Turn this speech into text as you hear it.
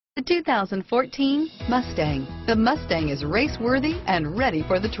The 2014 Mustang. The Mustang is race-worthy and ready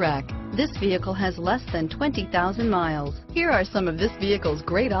for the track. This vehicle has less than 20,000 miles. Here are some of this vehicle's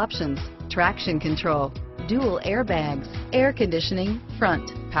great options: traction control, dual airbags, air conditioning, front,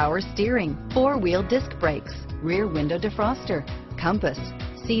 power steering, four-wheel disc brakes, rear window defroster, compass,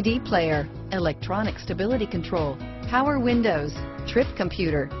 CD player, electronic stability control, power windows, trip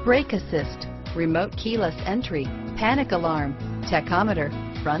computer, brake assist, remote keyless entry, panic alarm, tachometer,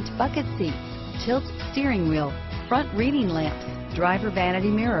 front bucket seats, tilt steering wheel, front reading lamps, driver vanity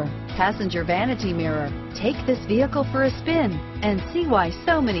mirror, passenger vanity mirror. Take this vehicle for a spin and see why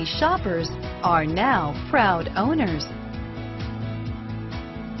so many shoppers are now proud owners.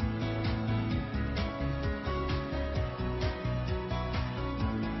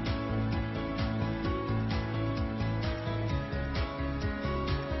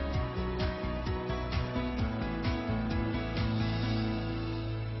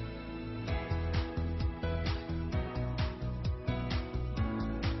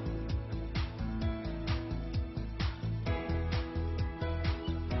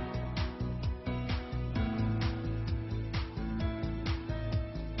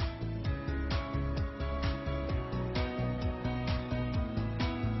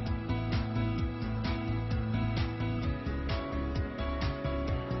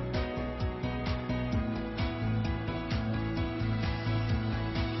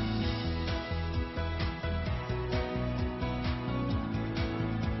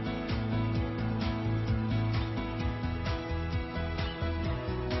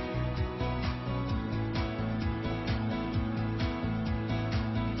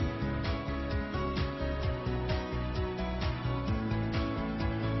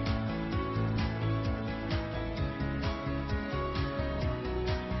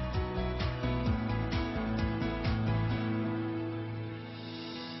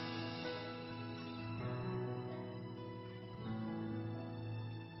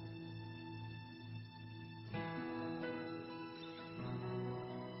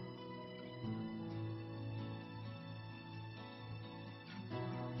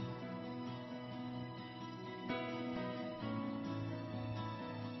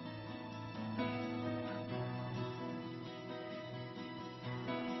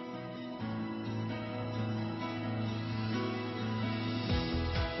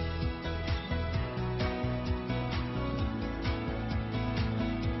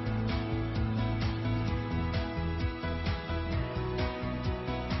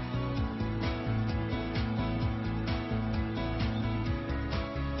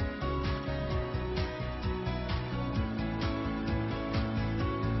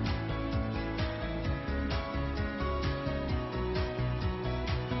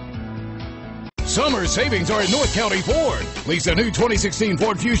 Summer savings are at North County Ford. Lease a new 2016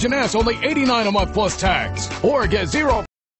 Ford Fusion S only $89 a month plus tax. Or get 0